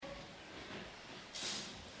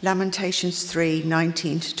Lamentations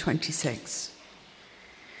 3:19-26.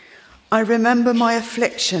 I remember my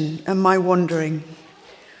affliction and my wandering,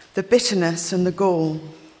 the bitterness and the gall.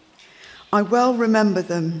 I well remember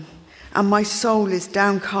them, and my soul is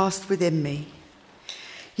downcast within me.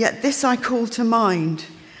 Yet this I call to mind,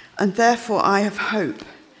 and therefore I have hope.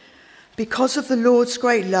 Because of the Lord's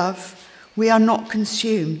great love, we are not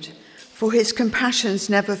consumed, for his compassions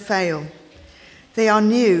never fail. They are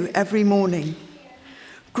new every morning.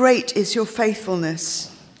 Great is your faithfulness.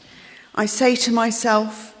 I say to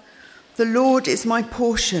myself, the Lord is my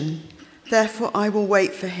portion, therefore I will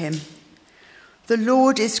wait for him. The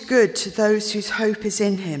Lord is good to those whose hope is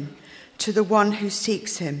in him, to the one who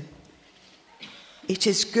seeks him. It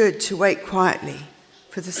is good to wait quietly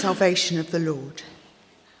for the salvation of the Lord.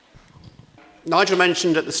 Nigel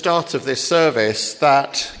mentioned at the start of this service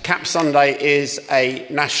that Cap Sunday is a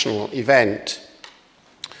national event.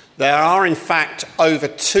 There are, in fact, over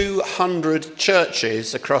 200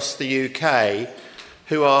 churches across the UK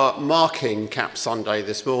who are marking Cap Sunday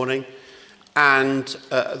this morning, and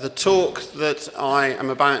the talk that I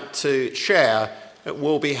am about to share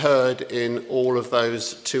will be heard in all of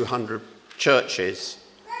those 200 churches.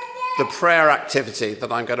 The prayer activity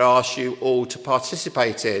that I'm going to ask you all to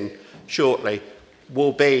participate in shortly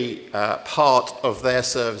will be part of their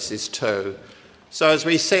services too. So as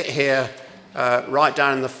we sit here right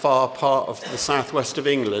down in the far part of the southwest of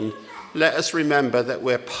England, let us remember that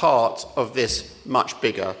we're part of this much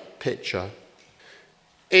bigger picture.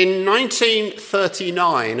 In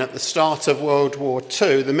 1939, at the start of World War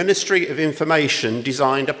II, the Ministry of Information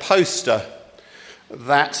designed a poster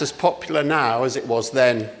that's as popular now as it was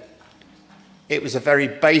then. It was a very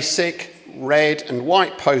basic red and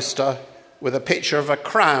white poster with a picture of a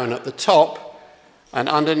crown at the top, and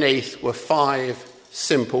underneath were 5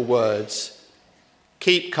 simple words: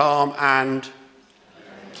 keep calm and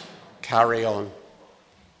carry on.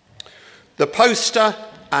 The poster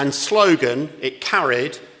and slogan it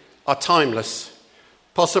carried are timeless,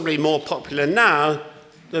 possibly more popular now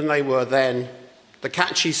than they were then. The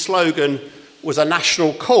catchy slogan was a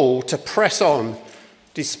national call to press on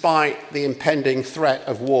despite the impending threat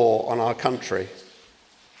of war on our country.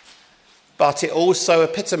 But it also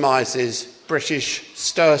epitomises British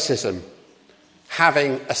stoicism,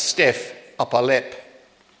 having a stiff upper lip.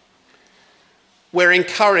 We're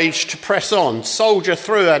encouraged to press on, soldier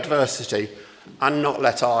through adversity, and not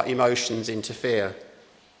let our emotions interfere.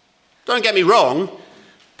 Don't get me wrong,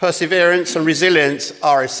 perseverance and resilience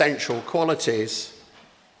are essential qualities,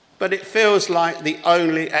 but it feels like the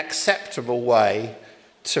only acceptable way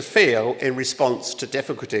to feel in response to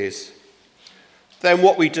difficulties. Then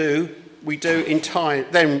what do we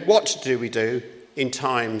do in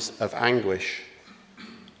times of anguish?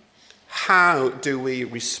 How do we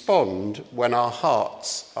respond when our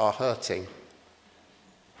hearts are hurting?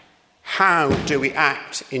 How do we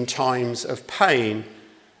act in times of pain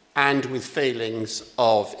and with feelings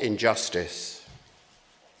of injustice?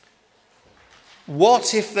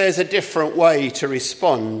 What if there's a different way to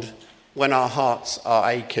respond when our hearts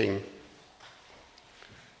are aching?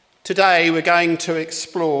 Today we're going to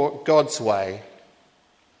explore God's way,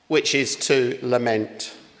 which is to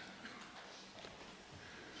lament.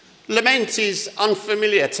 Lament is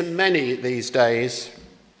unfamiliar to many these days,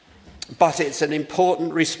 but it's an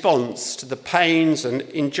important response to the pains and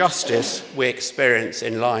injustice we experience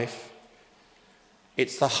in life.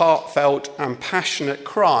 It's the heartfelt and passionate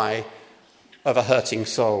cry of a hurting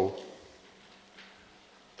soul.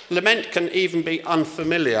 Lament can even be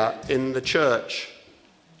unfamiliar in the church.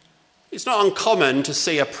 It's not uncommon to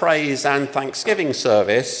see a praise and thanksgiving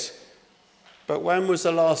service, but when was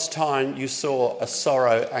the last time you saw a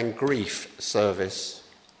sorrow and grief service?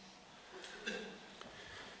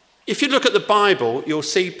 If you look at the Bible, you'll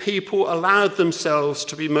see people allowed themselves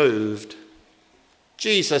to be moved.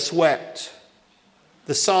 Jesus wept,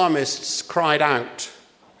 the psalmists cried out,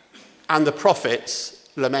 and the prophets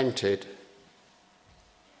lamented.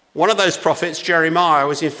 One of those prophets, Jeremiah,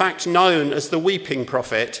 was in fact known as the weeping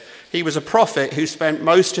prophet. He was a prophet who spent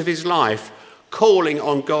most of his life calling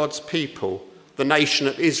on God's people, the nation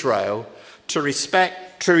of Israel, to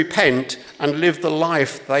repent and live the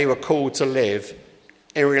life they were called to live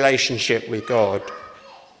in relationship with God.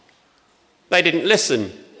 They didn't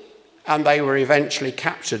listen, and they were eventually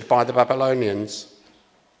captured by the Babylonians.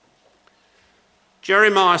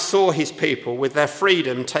 Jeremiah saw his people with their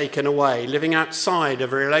freedom taken away, living outside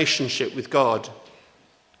of a relationship with God,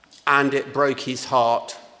 and it broke his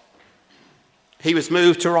heart. He was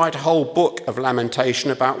moved to write a whole book of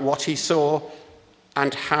lamentation about what he saw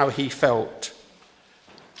and how he felt.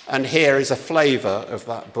 And here is a flavour of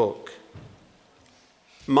that book.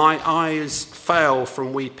 My eyes fail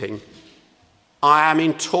from weeping. I am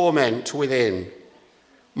in torment within.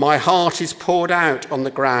 My heart is poured out on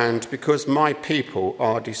the ground because my people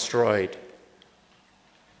are destroyed.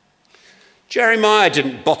 Jeremiah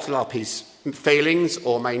didn't bottle up his feelings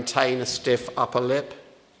or maintain a stiff upper lip.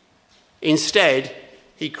 Instead,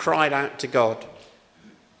 he cried out to God.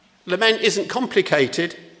 Lament isn't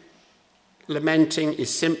complicated. Lamenting is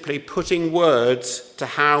simply putting words to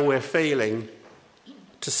how we're feeling,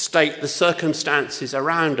 to state the circumstances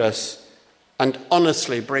around us and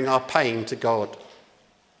honestly bring our pain to God.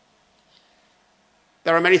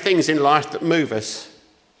 There are many things in life that move us,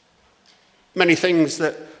 many things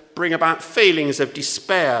that bring about feelings of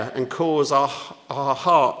despair and cause our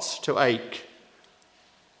hearts to ache.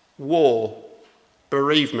 War,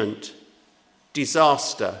 bereavement,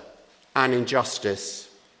 disaster, and injustice.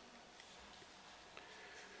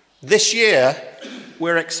 This year,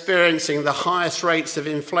 we're experiencing the highest rates of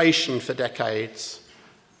inflation for decades,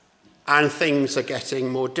 and things are getting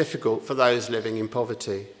more difficult for those living in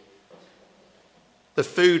poverty. The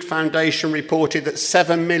Food Foundation reported that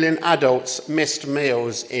 7 million adults missed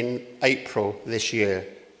meals in April this year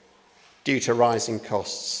due to rising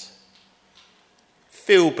costs.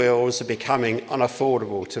 Fuel bills are becoming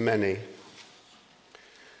unaffordable to many.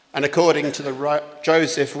 And according to the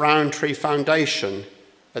Joseph Rowntree Foundation,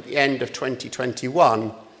 at the end of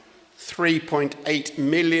 2021, 3.8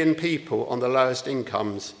 million people on the lowest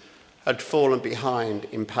incomes had fallen behind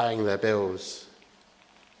in paying their bills.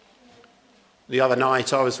 The other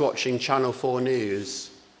night I was watching Channel 4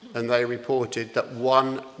 News and they reported that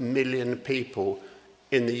 1 million people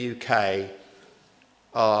in the UK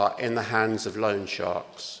are in the hands of loan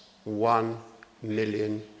sharks. 1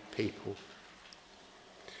 million people.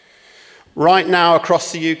 Right now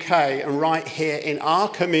across the UK and right here in our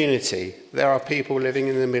community, there are people living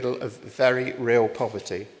in the middle of very real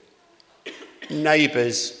poverty.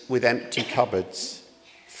 Neighbours with empty cupboards,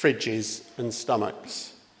 fridges and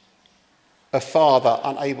stomachs. A father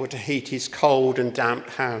unable to heat his cold and damp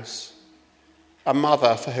house. A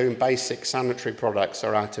mother for whom basic sanitary products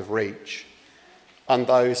are out of reach. And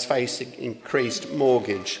those facing increased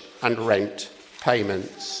mortgage and rent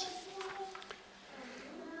payments.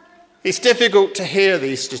 It's difficult to hear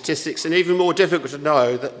these statistics and even more difficult to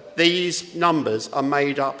know that these numbers are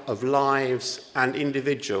made up of lives and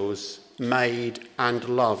individuals made and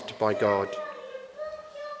loved by God.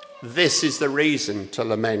 This is the reason to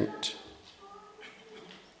lament.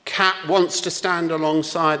 CAP wants to stand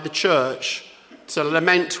alongside the church to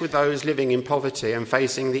lament with those living in poverty and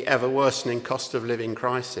facing the ever-worsening cost of living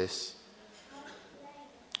crisis.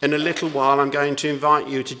 In a little while, I'm going to invite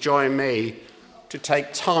you to join me to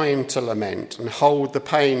take time to lament and hold the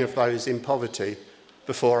pain of those in poverty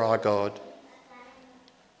before our God.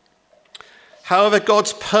 However,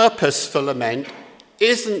 God's purpose for lament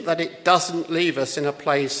isn't that it doesn't leave us in a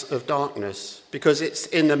place of darkness, because it's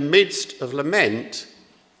in the midst of lament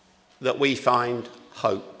that we find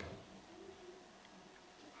hope.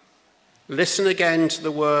 Listen again to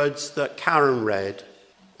the words that Karen read,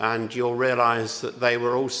 and you'll realise that they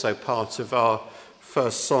were also part of our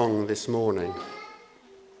first song this morning.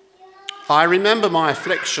 I remember my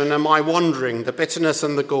affliction and my wandering, the bitterness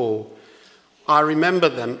and the gall. I remember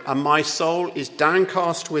them, and my soul is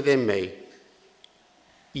downcast within me.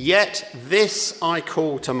 Yet this I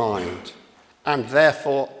call to mind, and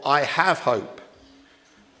therefore I have hope.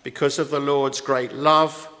 Because of the Lord's great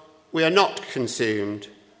love, we are not consumed,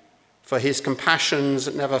 for his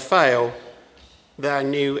compassions never fail. They are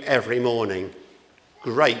new every morning.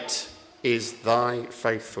 Great is thy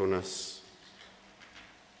faithfulness.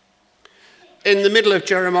 In the middle of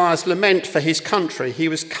Jeremiah's lament for his country, he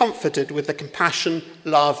was comforted with the compassion,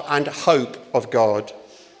 love, and hope of God.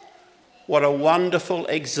 What a wonderful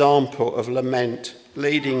example of lament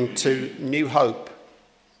leading to new hope,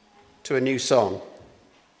 to a new song.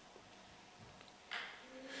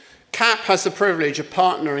 CAP has the privilege of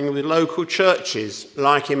partnering with local churches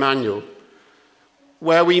like Emmanuel,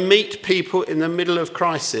 where we meet people in the middle of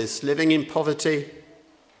crisis, living in poverty,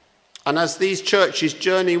 and as these churches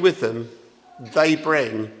journey with them, they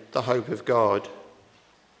bring the hope of God.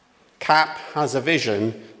 CAP has a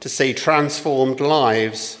vision to see transformed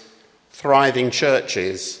lives, thriving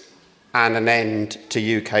churches, and an end to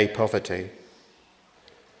UK poverty.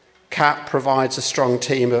 CAP provides a strong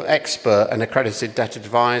team of expert and accredited debt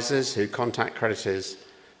advisors who contact creditors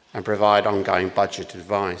and provide ongoing budget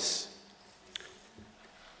advice.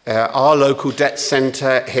 Our local debt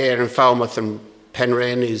centre here in Falmouth and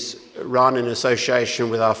Penryn is run in association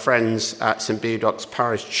with our friends at St Bedock's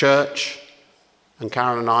Parish Church, And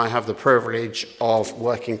Karen and I have the privilege of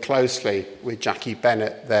working closely with Jackie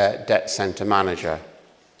Bennett, their debt centre manager.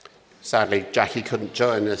 Sadly, Jackie couldn't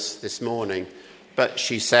join us this morning, but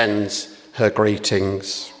she sends her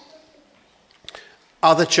greetings.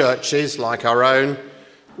 Other churches, like our own,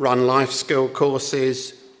 run life skill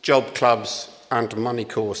courses, job clubs and money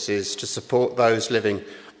courses to support those living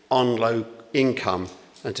on low income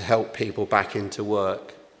and to help people back into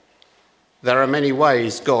work. There are many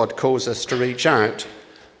ways God calls us to reach out,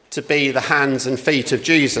 to be the hands and feet of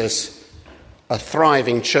Jesus, a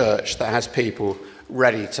thriving church that has people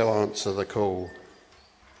ready to answer the call.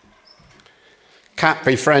 CAP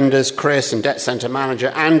befrienders Chris and debt centre manager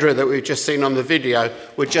Andrew that we've just seen on the video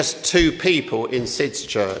were just two people in Sid's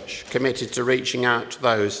church committed to reaching out to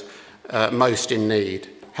those most in need,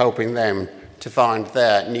 helping them to find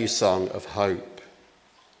their new song of hope.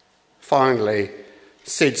 Finally,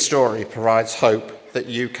 Sid's story provides hope that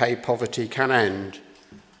UK poverty can end,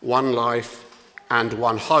 one life and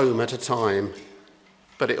one home at a time,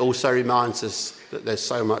 but it also reminds us that there's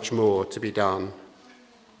so much more to be done.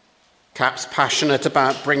 CAP's passionate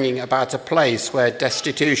about bringing about a place where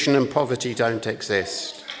destitution and poverty don't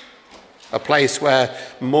exist, a place where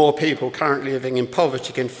more people currently living in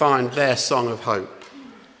poverty can find their song of hope.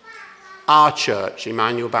 Our church,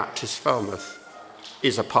 Emmanuel Baptist Falmouth,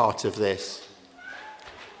 is a part of this.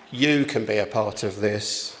 You can be a part of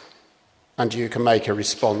this, and you can make a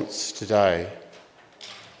response today.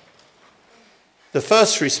 The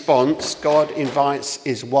first response God invites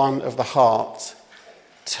is one of the heart,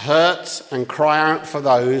 to hurt and cry out for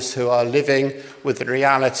those who are living with the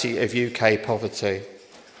reality of UK poverty,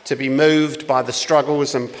 to be moved by the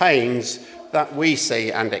struggles and pains that we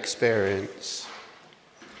see and experience.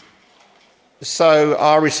 So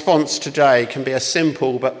our response today can be a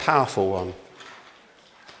simple but powerful one.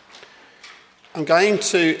 I'm going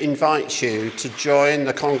to invite you to join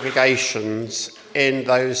the congregations in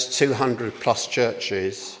those 200 plus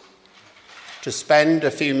churches to spend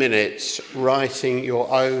a few minutes writing your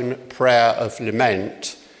own prayer of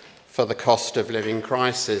lament for the cost of living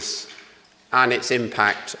crisis and its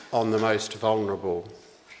impact on the most vulnerable.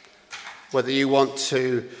 Whether you want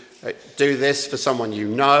to do this for someone you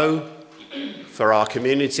know, for our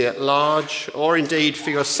community at large, or indeed for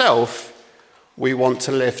yourself, we want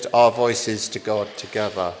to lift our voices to God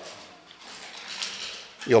together.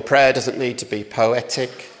 Your prayer doesn't need to be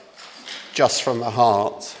poetic, just from the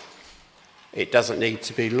heart. It doesn't need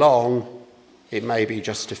to be long, it may be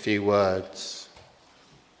just a few words.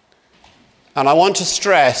 And I want to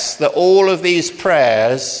stress that all of these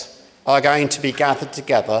prayers are going to be gathered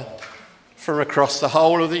together from across the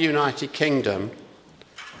whole of the United Kingdom,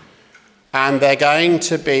 and they're going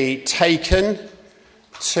to be taken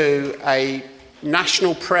to a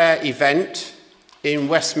national prayer event in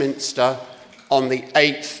Westminster on the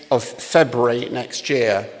 8th of February next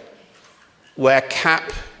year, where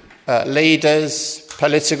CAP leaders,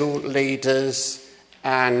 political leaders,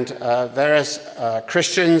 and various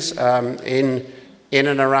Christians in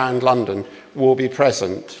and around London will be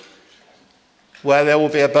present, where there will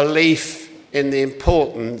be a belief in the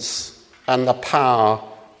importance and the power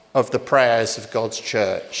of the prayers of God's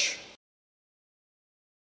church.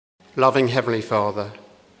 Loving Heavenly Father,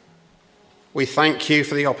 we thank you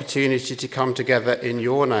for the opportunity to come together in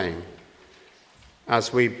your name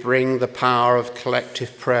as we bring the power of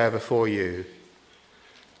collective prayer before you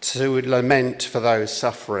to lament for those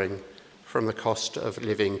suffering from the cost of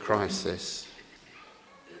living crisis.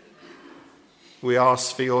 We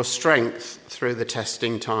ask for your strength through the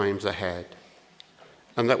testing times ahead,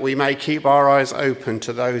 and that we may keep our eyes open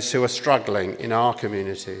to those who are struggling in our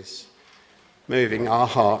communities, moving our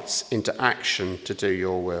hearts into action to do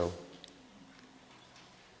your will.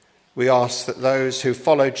 We ask that those who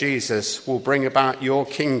follow Jesus will bring about your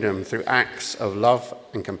kingdom through acts of love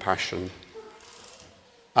and compassion,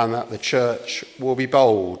 and that the church will be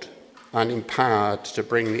bold and empowered to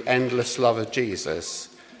bring the endless love of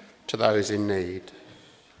Jesus to those in need.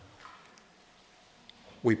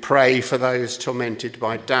 We pray for those tormented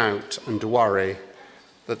by doubt and worry,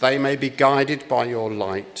 that they may be guided by your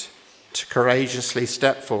light to courageously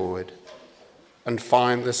step forward and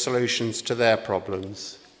find the solutions to their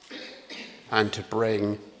problems, and to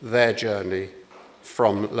bring their journey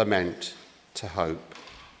from lament to hope.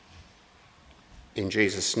 In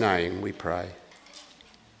Jesus' name we pray.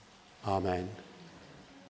 Amen.